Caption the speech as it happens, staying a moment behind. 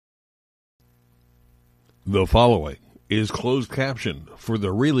The following is closed caption for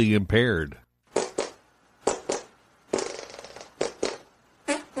the really impaired. Calming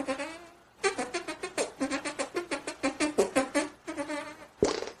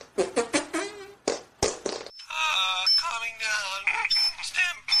down.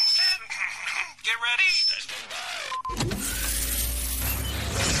 Stand. Get ready. Stand by.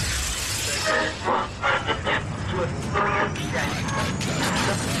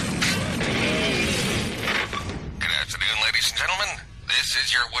 Good afternoon, ladies and gentlemen. This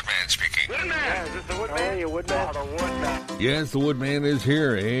is your Woodman speaking. Woodman! Yeah, is this the Woodman? Oh, you Woodman? Oh, the Woodman. Yes, the Woodman is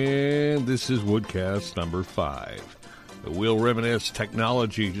here, and this is Woodcast number 5. We'll reminisce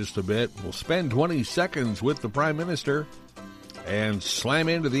technology just a bit. We'll spend 20 seconds with the Prime Minister and slam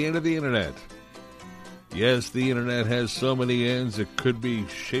into the end of the Internet. Yes, the Internet has so many ends, it could be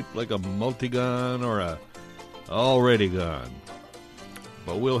shaped like a multi-gun or a already gone.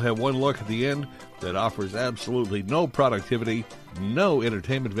 But we'll have one look at the end that offers absolutely no productivity, no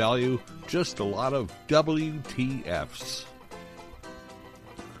entertainment value, just a lot of WTFs.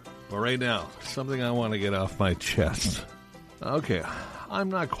 But right now, something I want to get off my chest. Okay, I'm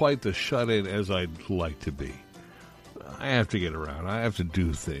not quite the shut-in as I'd like to be. I have to get around. I have to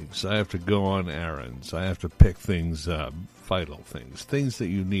do things. I have to go on errands. I have to pick things up, vital things that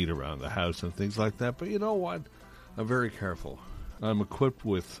you need around the house and things like that. But you know what? I'm very careful. I'm equipped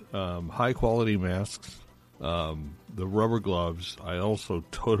with high-quality masks, the rubber gloves. I also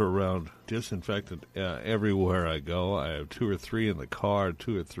tote around disinfectant everywhere I go. I have 2 or 3 in the car,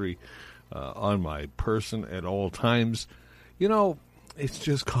 2 or 3 on my person at all times. You know, it's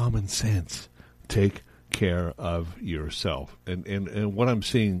just common sense. Take care of yourself. And what I'm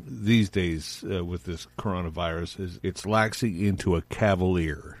seeing these days with this coronavirus is it's laxing into a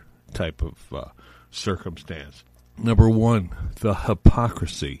cavalier type of circumstance. Number one, the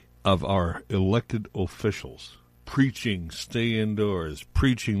hypocrisy of our elected officials. Preaching stay indoors,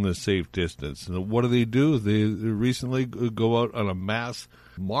 preaching the safe distance. And what do? They recently go out on a mass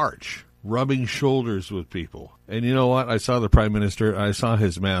march, rubbing shoulders with people. And you know what? I saw the Prime Minister, I saw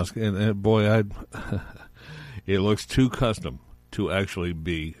his mask, and boy, it looks too custom to actually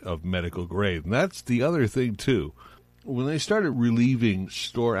be of medical grade. And that's the other thing, too. When they started relieving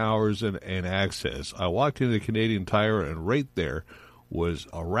store hours and access, I walked into Canadian Tire, and right there was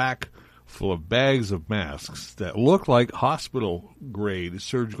a rack full of bags of masks that looked like hospital-grade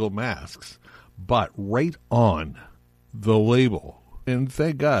surgical masks, but right on the label. And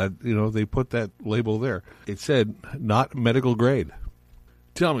thank God, you know, they put that label there. It said, not medical grade.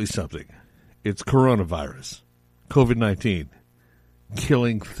 Tell me something. It's coronavirus, COVID-19,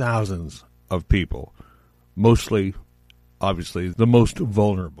 killing thousands of people, mostly, obviously, the most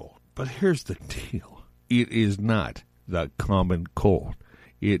vulnerable. But here's the deal. It is not the common cold.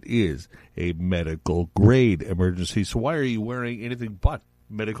 It is a medical-grade emergency. So why are you wearing anything but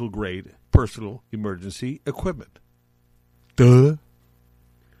medical-grade personal emergency equipment? Duh.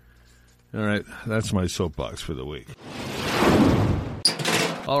 All right, that's my soapbox for the week.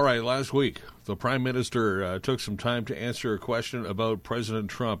 All right, last week, the Prime Minister took some time to answer a question about President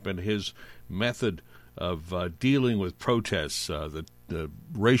Trump and his method of dealing with protests, the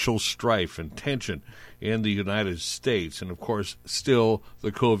racial strife and tension in the United States, and, of course, still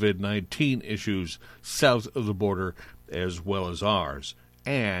the COVID-19 issues south of the border as well as ours.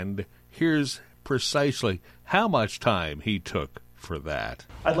 And here's precisely how much time he took for that.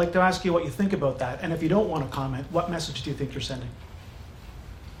 I'd like to ask you what you think about that, and if you don't want to comment, what message do you think you're sending?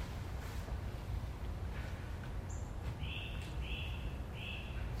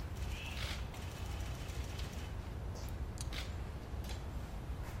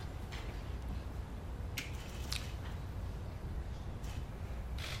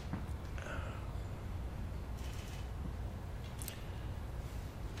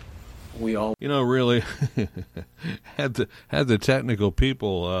 We all, really had the technical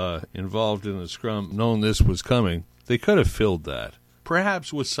people involved in the scrum known this was coming, they could have filled that.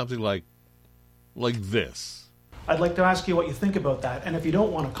 Perhaps with something like this. I'd like to ask you what you think about that, and if you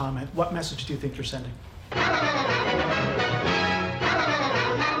don't want to comment, what message do you think you're sending? From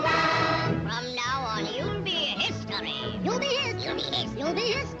now on, you'll be history. You'll be history. You'll be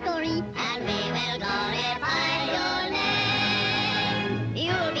history. And we will glorify your name.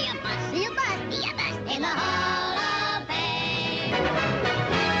 You'll be a bust, be a bust, be a bust in the Hall of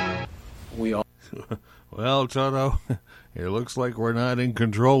Fame. We all. Well, Toto, it looks like we're not in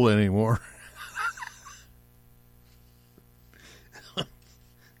control anymore.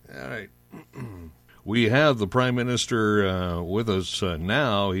 All right. We have the Prime Minister with us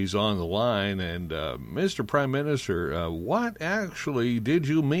now. He's on the line. And, Mr. Prime Minister, what actually did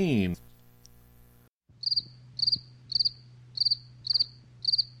you mean?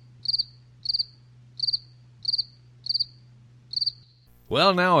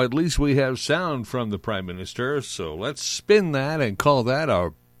 Well, now at least we have sound from the Prime Minister, so let's spin that and call that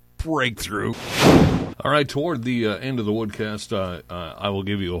our breakthrough. All right, toward the end of the Woodcast, I will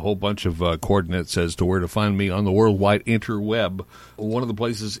give you a whole bunch of coordinates as to where to find me on the worldwide interweb. One of the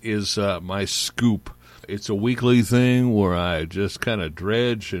places is my Scoop. It's a weekly thing where I just kind of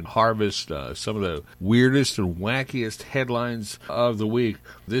dredge and harvest some of the weirdest and wackiest headlines of the week.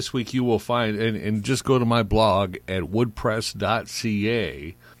 This week you will find, and just go to my blog at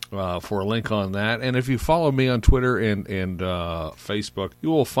woodpress.ca for a link on that. And if you follow me on Twitter and Facebook, you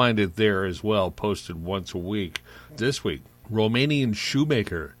will find it there as well, posted once a week. This week, Romanian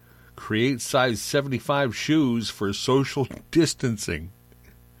shoemaker creates size 75 shoes for social distancing.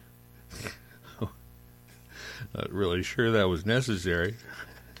 Not really sure that was necessary.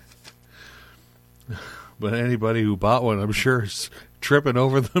 But anybody who bought one, I'm sure, is tripping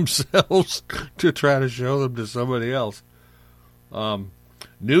over themselves to try to show them to somebody else.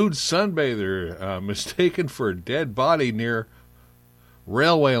 Nude sunbather mistaken for a dead body near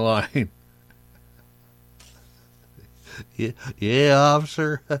railway line. Yeah,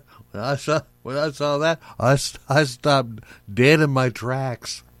 officer. When I saw that, I stopped dead in my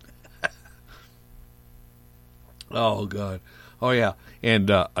tracks. Oh, God. Oh, yeah. And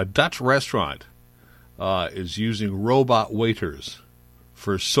a Dutch restaurant is using robot waiters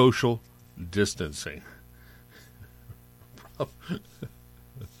for social distancing.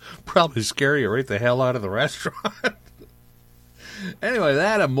 Probably scare you right the hell out of the restaurant. Anyway,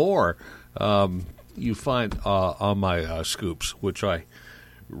 that and more you find on my scoops, which I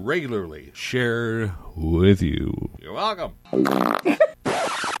regularly share with you. You're welcome.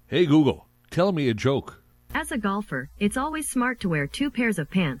 Hey, Google, tell me a joke. As a golfer, it's always smart to wear 2 pairs of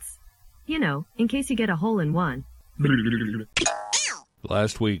pants. You know, in case you get a hole in one.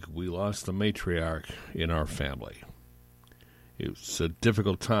 Last week, we lost the matriarch in our family. It was a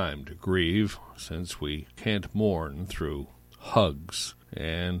difficult time to grieve since we can't mourn through hugs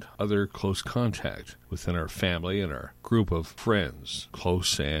and other close contact within our family and our group of friends,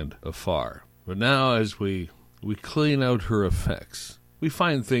 close and afar. But now, as we clean out her effects, we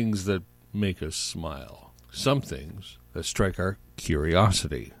find things that make us smile. Some things that strike our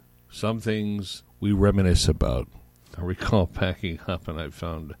curiosity. Some things we reminisce about. I recall packing up and I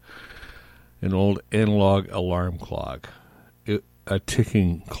found an old analog alarm clock, a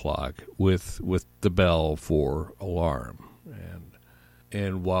ticking clock with the bell for alarm.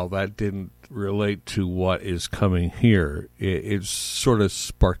 And while that didn't relate to what is coming here, it sort of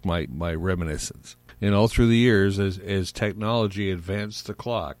sparked my reminiscence. And all through the years, as technology advanced the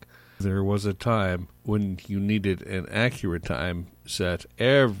clock, there was a time when you needed an accurate time set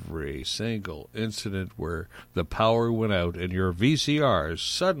every single incident where the power went out and your VCR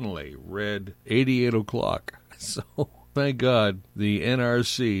suddenly read 88 o'clock. So, thank God, the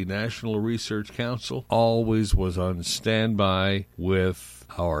NRC, National Research Council, always was on standby with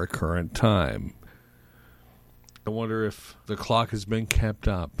our current time. I wonder if the clock has been kept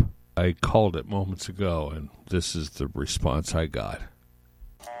up. I called it moments ago, and this is the response I got.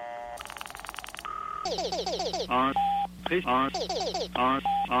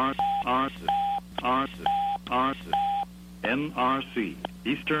 NRC,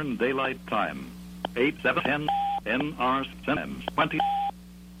 Eastern Daylight Time, 8/7/10, NRC 20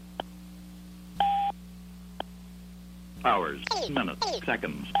 hours, minutes,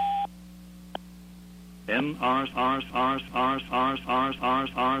 seconds.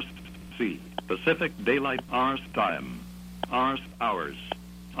 NRC, Pacific Daylight Hours Time, hours,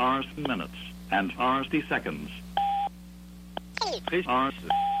 minutes, and RC seconds.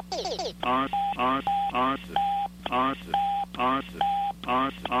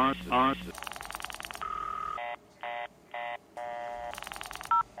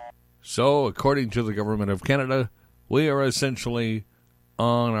 So, according to the government of Canada, we are essentially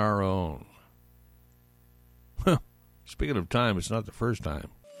on our own. Speaking of time, it's not the first time.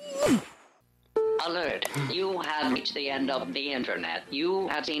 Alert. You have reached the end of the internet. You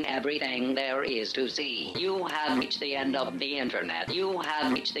have seen everything there is to see. You have reached the end of the internet. You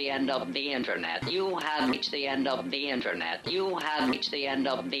have reached the end of the internet. You have reached the end of the internet. You have reached the end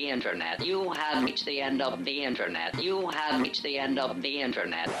of the internet. You have reached the end of the internet. You have reached the end of the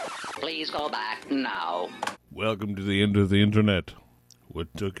internet. Please go back now. Welcome to the end of the internet.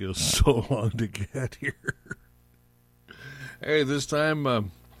 What took you so long to get here? Hey, this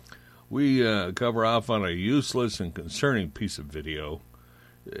time, we cover off on a useless and concerning piece of video.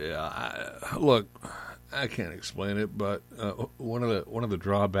 Look, I can't explain it, but one of the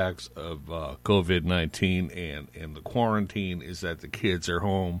drawbacks of COVID-19 and the quarantine is that the kids are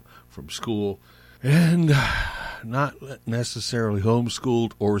home from school, And not necessarily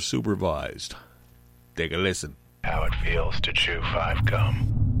homeschooled or supervised. Take a listen. How it feels to chew 5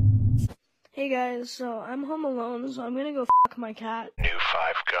 gum. Hey guys, so I'm home alone, so I'm gonna go fuck my cat. New 5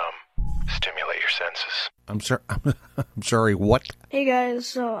 gum. Stimulate your senses. I'm sorry, what? Hey guys,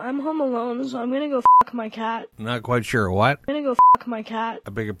 so I'm home alone, so I'm gonna go fuck my cat. Not quite sure, what? I'm gonna go fuck my cat. I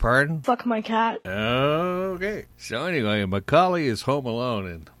beg your pardon? Fuck my cat. Okay. So anyway, Macaulay is home alone,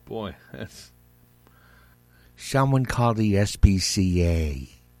 and boy, that's... Someone call the SPCA.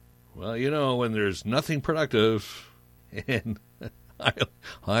 Well, you know, when there's nothing productive and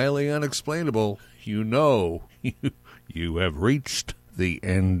highly unexplainable, you know you have reached the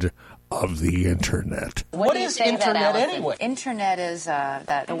end of the Internet. What is Internet anyway? Internet is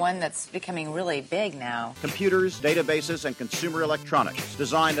the one that's becoming really big now. Computers, databases, and consumer electronics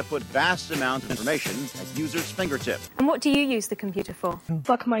designed to put vast amounts of information at users' fingertips. And what do you use the computer for?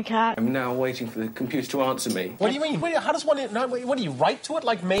 Fuck my cat. I'm now waiting for the computer to answer me. What do you mean? How does one... What do you write to it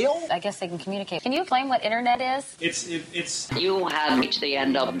like mail? I guess they can communicate. Can you explain what Internet is? It's... You have reached the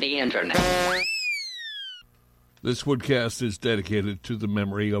end of the Internet. This Woodcast is dedicated to the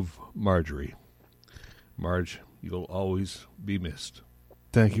memory of Marjorie. Marge, you'll always be missed.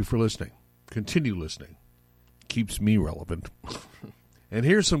 Thank you for listening. Continue listening. Keeps me relevant. And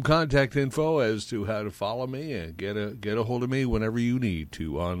here's some contact info as to how to follow me and get a hold of me whenever you need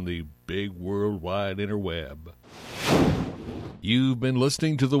to on the big worldwide interweb. You've been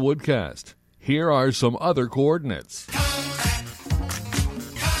listening to the Woodcast. Here are some other coordinates.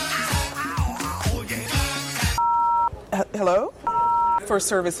 Hello? For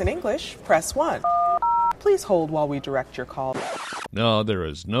service in English, press 1. Please hold while we direct your call. No, there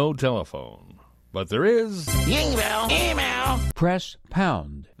is no telephone, but there is... Email. Press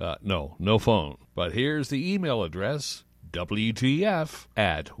pound. No phone. But here's the email address,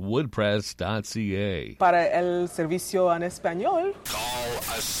 WTF@woodpress.ca. Para el servicio en español. Call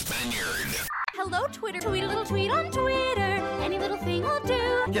a Spaniard. Hello, Twitter. Tweet a little tweet on Twitter. Any little thing will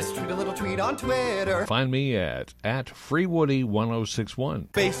do. Just tweet a little tweet on Twitter. Find me at FreeWoody1061.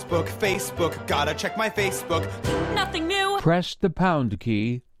 Facebook. Gotta check my Facebook. Nothing new. Press the pound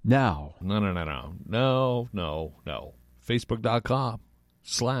key now. No.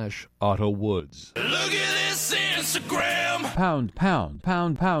 Facebook.com/AutoWoods. Look at this Instagram. Pound.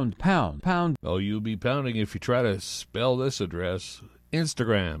 Oh, you'll be pounding if you try to spell this address.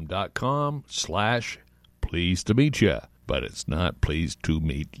 Instagram.com/pleased to meet ya. But it's not pleased to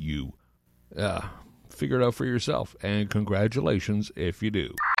meet you. Figure it out for yourself, and congratulations if you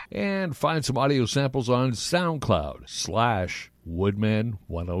do. And find some audio samples on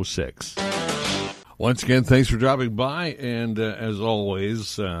SoundCloud/Woodman106. Once again, thanks for dropping by, and as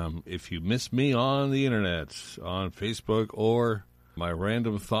always, if you miss me on the internet, on Facebook, or my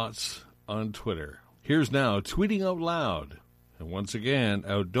random thoughts on Twitter, here's now Tweeting Out Loud, and once again,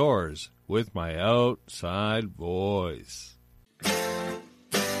 outdoors, with my outside voice.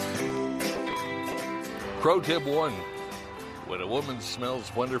 Pro tip 1. When a woman smells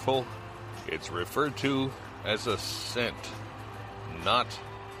wonderful, it's referred to as a scent, not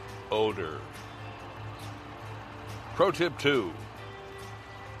odor. Pro tip 2.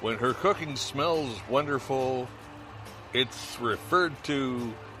 When her cooking smells wonderful, it's referred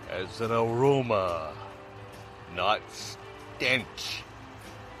to as an aroma, not stench.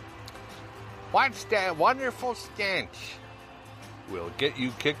 What's that wonderful stench? Will get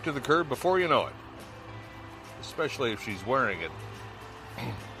you kicked to the curb before you know it. Especially if she's wearing it.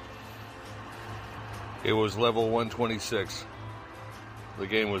 It was level 126. The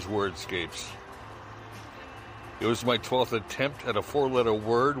game was Wordscapes. It was my 12th attempt at a 4-letter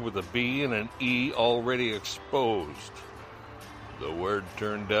word with a B and an E already exposed. The word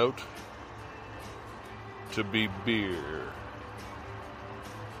turned out to be beer.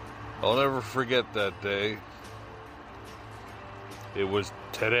 I'll never forget that day. It was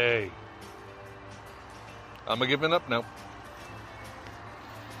today. I'm giving up now.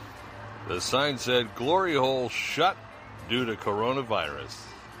 The sign said, "Glory hole shut due to coronavirus."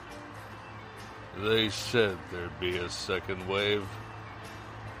 They said there'd be a second wave.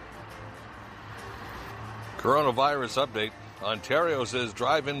 Coronavirus update. Ontario says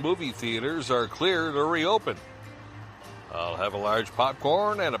drive-in movie theaters are clear to reopen. I'll have a large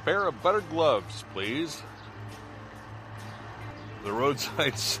popcorn and a pair of buttered gloves, please. The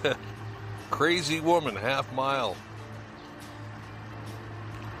roadside said, "Crazy woman, half mile."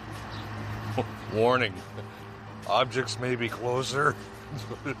 Warning, objects may be closer.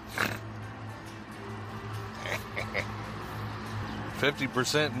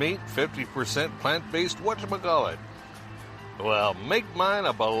 50% meat, 50% plant-based whatchamacallit. Well, make mine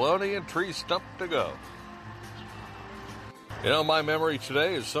a bologna and tree stump to go. You know, my memory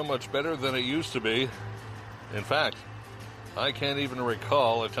today is so much better than it used to be. In fact, I can't even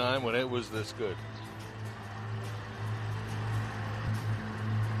recall a time when it was this good.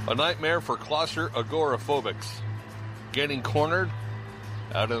 A nightmare for claustrophobics. Getting cornered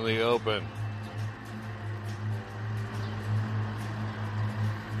out in the open.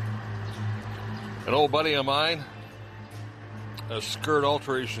 An old buddy of mine, a skirt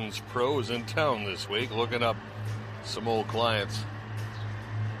alterations pro, is in town this week looking up some old clients.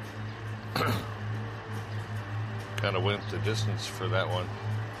 Kind of went the distance for that one.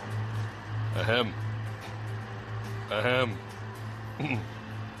 Ahem.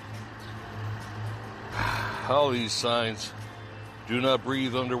 All these signs. Do not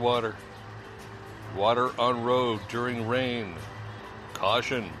breathe underwater. Water on road during rain.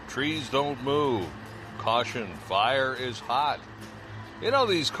 Caution, trees don't move. Caution, fire is hot. You know,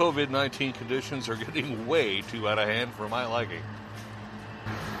 these COVID-19 conditions are getting way too out of hand for my liking.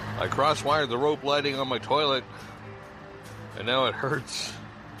 I cross-wired the rope lighting on my toilet, and now it hurts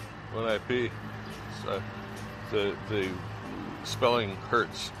when I pee. So the spelling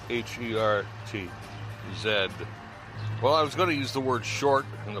hurts. H-E-R-T-Z. Well, I was going to use the word short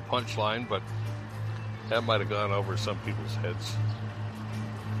in the punchline, but that might have gone over some people's heads.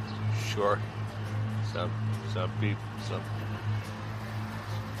 Short. Some people.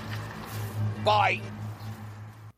 Bye.